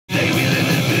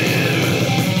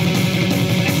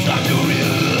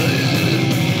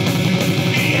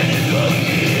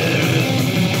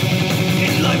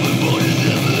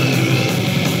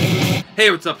Hey,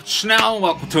 what's up? It's Schnell.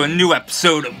 Welcome to a new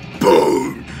episode of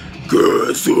Bonegasm.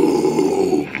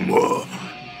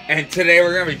 And today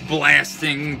we're gonna be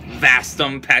blasting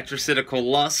Vastum-Patricidal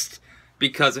Lust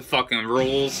because it fucking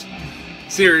rules.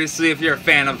 Seriously, if you're a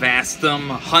fan of Vastum,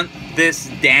 hunt this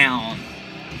down.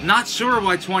 Not sure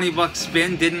why 20 Bucks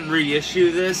Spin didn't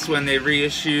reissue this when they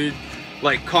reissued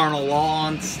like Carnal Law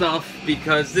and stuff,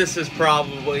 because this is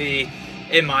probably,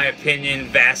 in my opinion,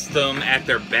 Vastum at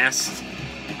their best.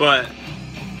 But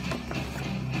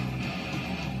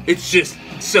it's just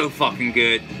so fucking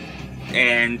good.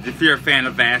 And if you're a fan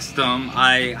of Vastum,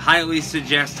 I highly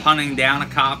suggest hunting down a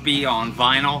copy on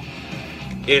vinyl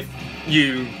if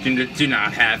you do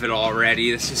not have it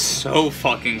already. This is so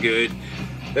fucking good.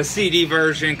 The CD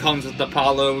version comes with the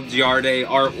Paulo Giardi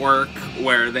artwork,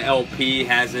 where the LP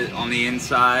has it on the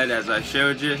inside, as I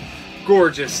showed you.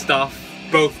 Gorgeous stuff.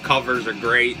 Both covers are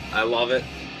great. I love it.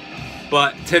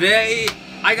 But today,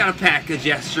 I got a package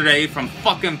yesterday from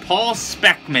fucking Paul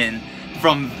Speckmann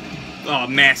from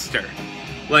Master.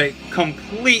 Like,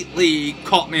 completely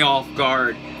caught me off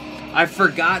guard. I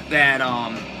forgot that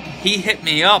he hit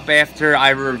me up after I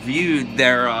reviewed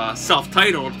their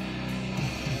self-titled.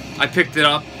 I picked it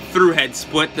up through Head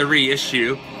Split, the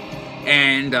reissue,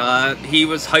 and he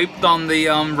was hyped on the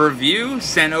review,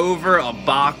 sent over a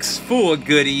box full of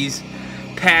goodies,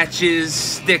 patches,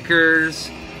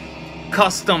 stickers,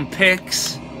 custom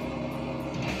picks,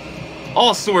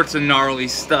 all sorts of gnarly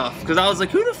stuff. Because I was like,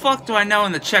 who the fuck do I know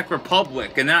in the Czech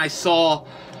Republic? And then I saw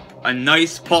a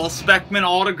nice Paul Speckmann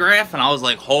autograph, and I was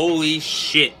like, holy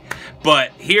shit.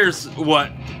 But here's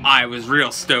what I was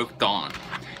real stoked on.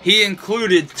 He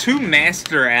included 2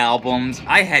 Master albums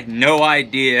I had no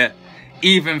idea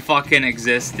even fucking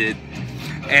existed.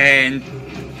 And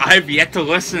I've yet to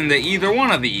listen to either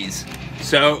one of these.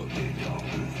 So,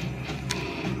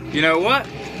 you know what?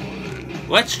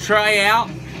 Let's try out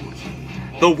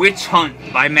The Witch Hunt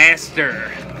by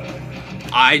Master.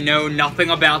 I know nothing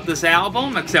about this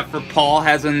album except for Paul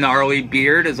has a gnarly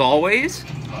beard as always.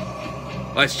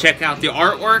 Let's check out the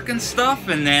artwork and stuff,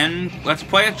 and then let's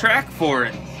play a track for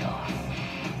it.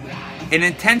 An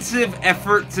intensive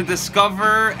effort to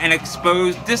discover and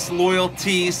expose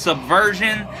disloyalty,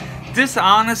 subversion,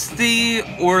 dishonesty,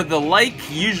 or the like,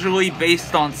 usually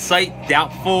based on sight,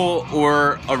 doubtful,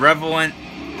 or irrelevant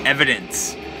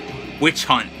evidence. Witch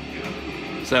hunt.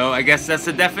 So I guess that's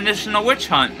the definition of witch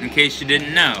hunt, in case you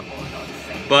didn't know.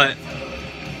 But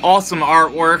awesome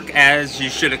artwork, as you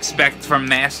should expect from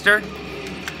Master.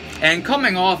 And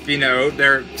coming off, you know,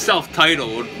 they're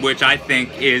self-titled, which I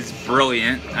think is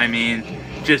brilliant. I mean,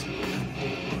 just,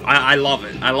 I love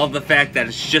it. I love the fact that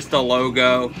it's just a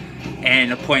logo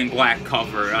and a plain black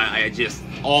cover. I just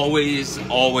always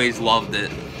loved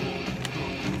it.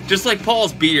 Just like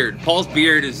Paul's beard. Paul's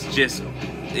beard is just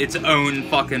its own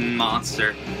fucking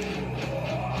monster.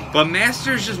 But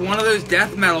Master's just one of those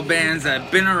death metal bands that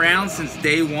have been around since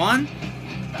day one.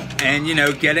 And, you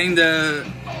know, getting to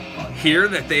hear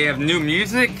that they have new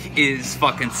music is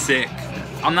fucking sick.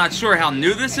 I'm not sure how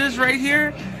new this is right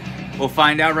here. We'll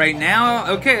find out right now.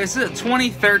 Okay, this is a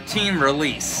 2013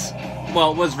 release.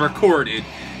 Well, it was recorded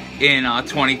in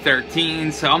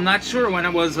 2013, so I'm not sure when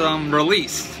it was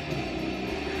released.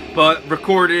 But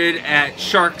recorded at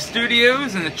Shark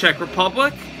Studios in the Czech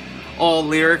Republic. All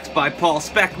lyrics by Paul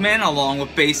Speckmann, along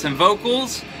with bass and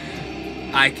vocals.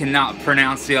 I cannot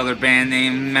pronounce the other band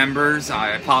name members,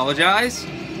 I apologize.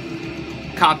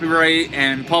 Copyright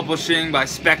and publishing by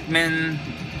Speckmann,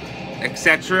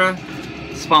 etc.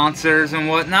 Sponsors and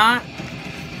whatnot.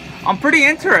 I'm pretty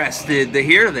interested to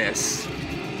hear this.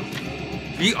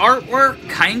 The artwork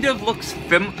kind of looks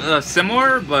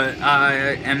similar, but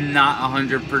I am not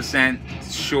 100%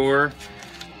 sure.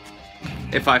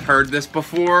 If I've heard this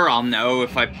before, I'll know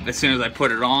as soon as I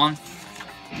put it on.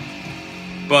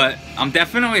 But I'm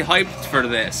definitely hyped for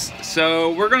this.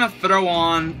 So we're gonna throw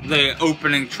on the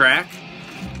opening track.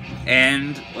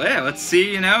 And, yeah, let's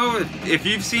see, you know, if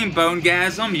you've seen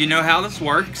Bonegasm, you know how this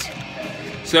works.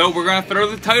 So we're going to throw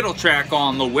the title track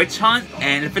on, The Witch Hunt,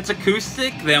 and if it's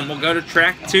acoustic, then we'll go to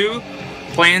track 2,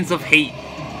 Plans of Hate.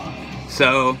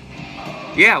 So,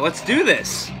 yeah, let's do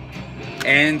this.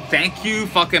 And thank you,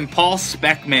 fucking Paul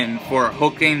Speckmann, for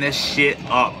hooking this shit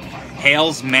up.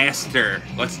 Hails Master.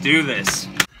 Let's do this.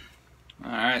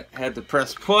 Alright, had to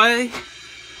press play.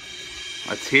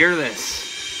 Let's hear this.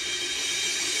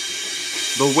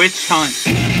 The Witch Hunt.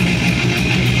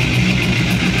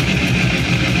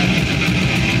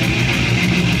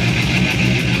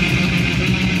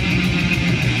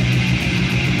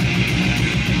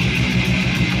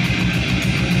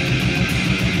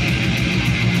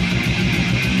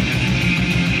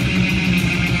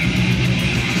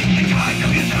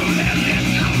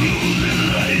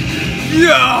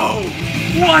 Yo!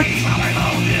 What?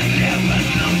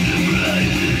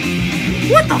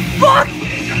 What the fuck?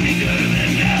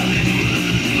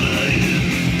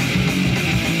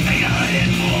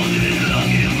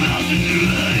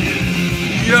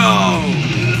 Yo!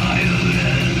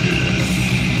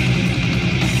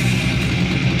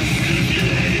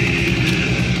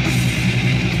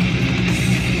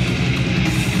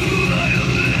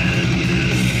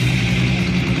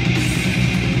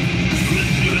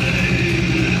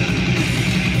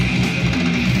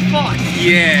 Fuck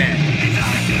yeah!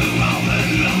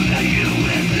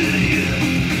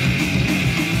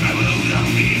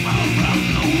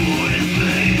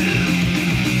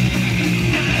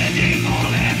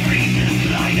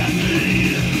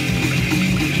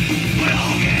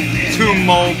 Two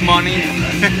mold money.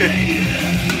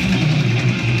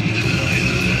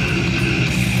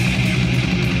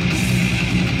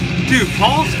 Dude,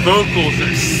 Paul's vocals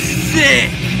are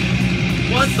sick!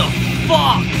 What the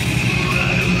fuck?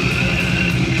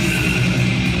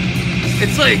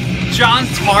 It's like John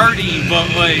Tardy, but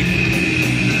like...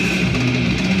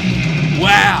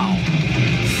 Wow!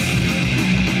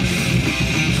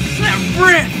 Listen to that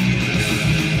riff!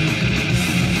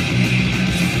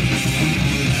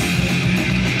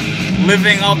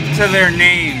 Living up to their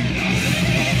name.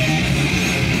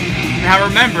 Now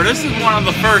remember, this is one of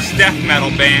the first death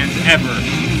metal bands ever.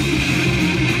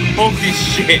 Holy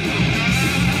shit.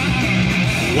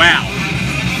 Wow.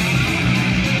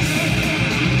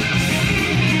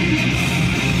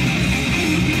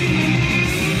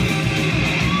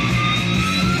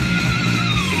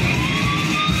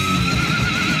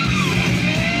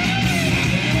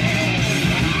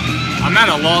 I'm at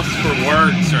a loss for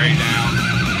words right now.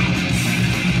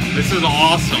 This is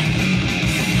awesome.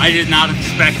 I did not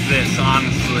expect this,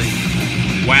 honestly.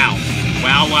 Wow.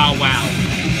 Wow, wow, wow.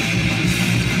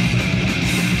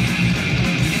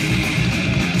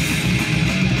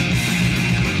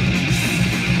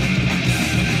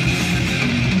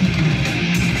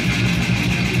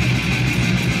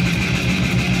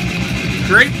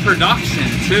 Great production,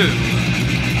 too.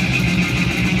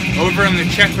 Over in the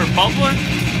Czech Republic,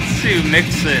 let's see who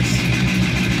mixed this.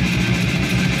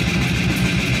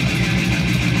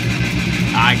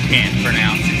 I can't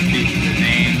pronounce these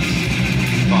names.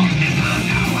 Fuck.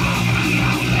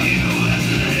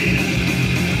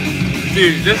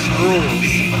 Dude, this rules.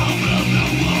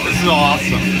 This is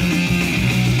awesome.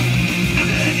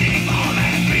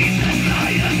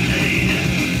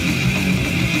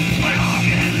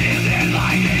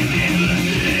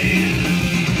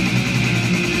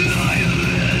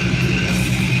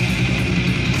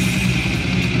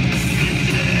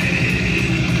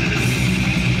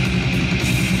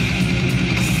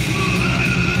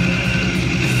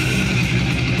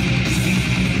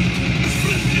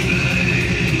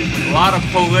 A lot of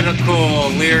political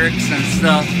lyrics and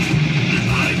stuff,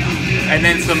 and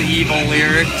then some evil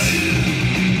lyrics.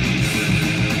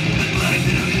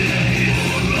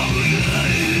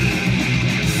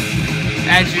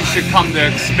 As you should come to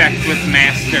expect with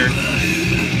Master.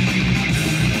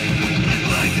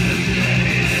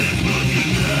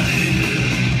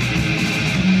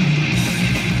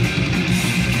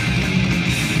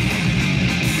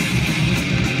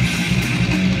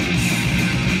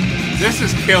 This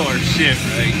is killer shit,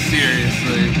 like,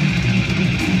 seriously.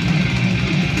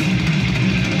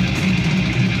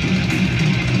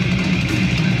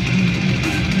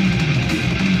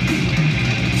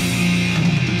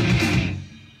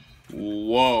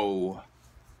 Whoa.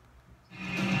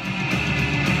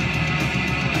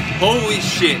 Holy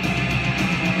shit.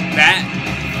 That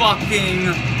fucking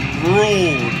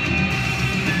ruled.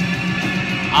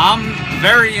 I'm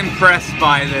very impressed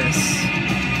by this.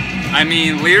 I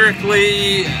mean,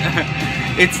 lyrically,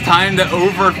 it's time to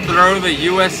overthrow the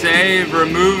USA,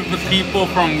 remove the people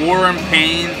from war and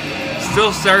pain,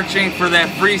 still searching for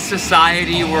that free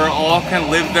society where all can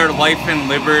live their life in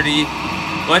liberty.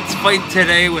 Let's fight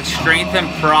today with strength and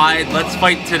pride. Let's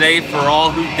fight today for all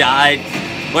who died.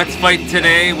 Let's fight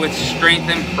today with strength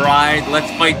and pride.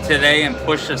 Let's fight today and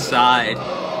push aside.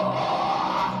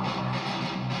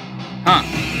 Huh.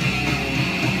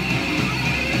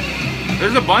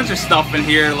 There's a bunch of stuff in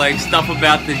here, like stuff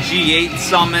about the G8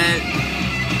 summit,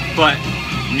 but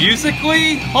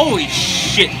musically, holy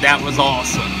shit, that was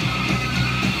awesome.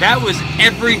 That was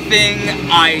everything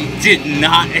I did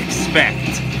not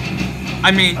expect. I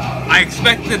mean, I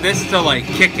expected this to like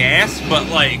kick ass, but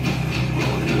like,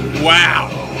 wow.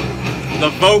 The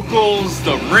vocals,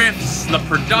 the riffs, the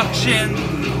production,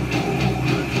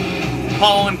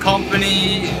 Paul and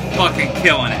company, fucking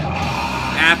killing it.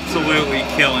 Absolutely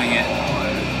killing it.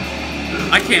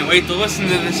 I can't wait to listen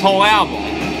to this whole album.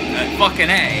 Fucking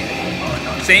A.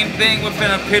 Same thing with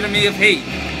An Epitome of Hate.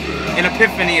 An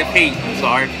Epiphany of Hate, I'm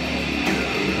sorry.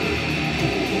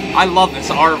 I love this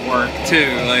artwork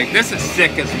too. Like, this is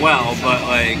sick as well, but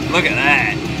like, look at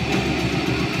that.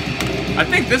 I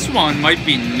think this one might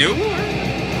be newer.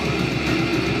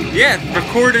 Yeah,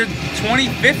 recorded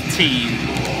 2015.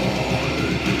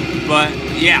 But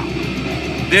yeah,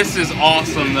 this is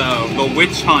awesome though. The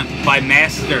Witch Hunt by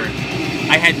Master.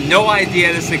 I had no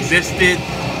idea this existed.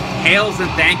 Hails and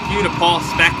thank you to Paul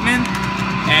Speckmann.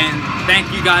 And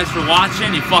thank you guys for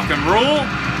watching. You fucking rule.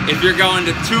 If you're going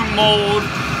to Tomb Mold,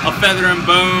 A Feather and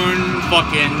Bone,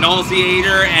 fucking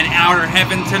Nauseator, and Outer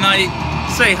Heaven tonight,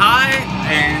 say hi.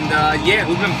 And yeah,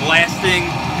 we've been blasting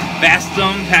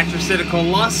Vastum-Patricidal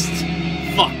Lust.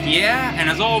 Fuck yeah. And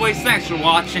as always, thanks for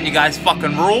watching. You guys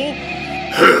fucking rule.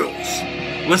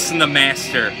 Listen to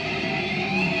Master.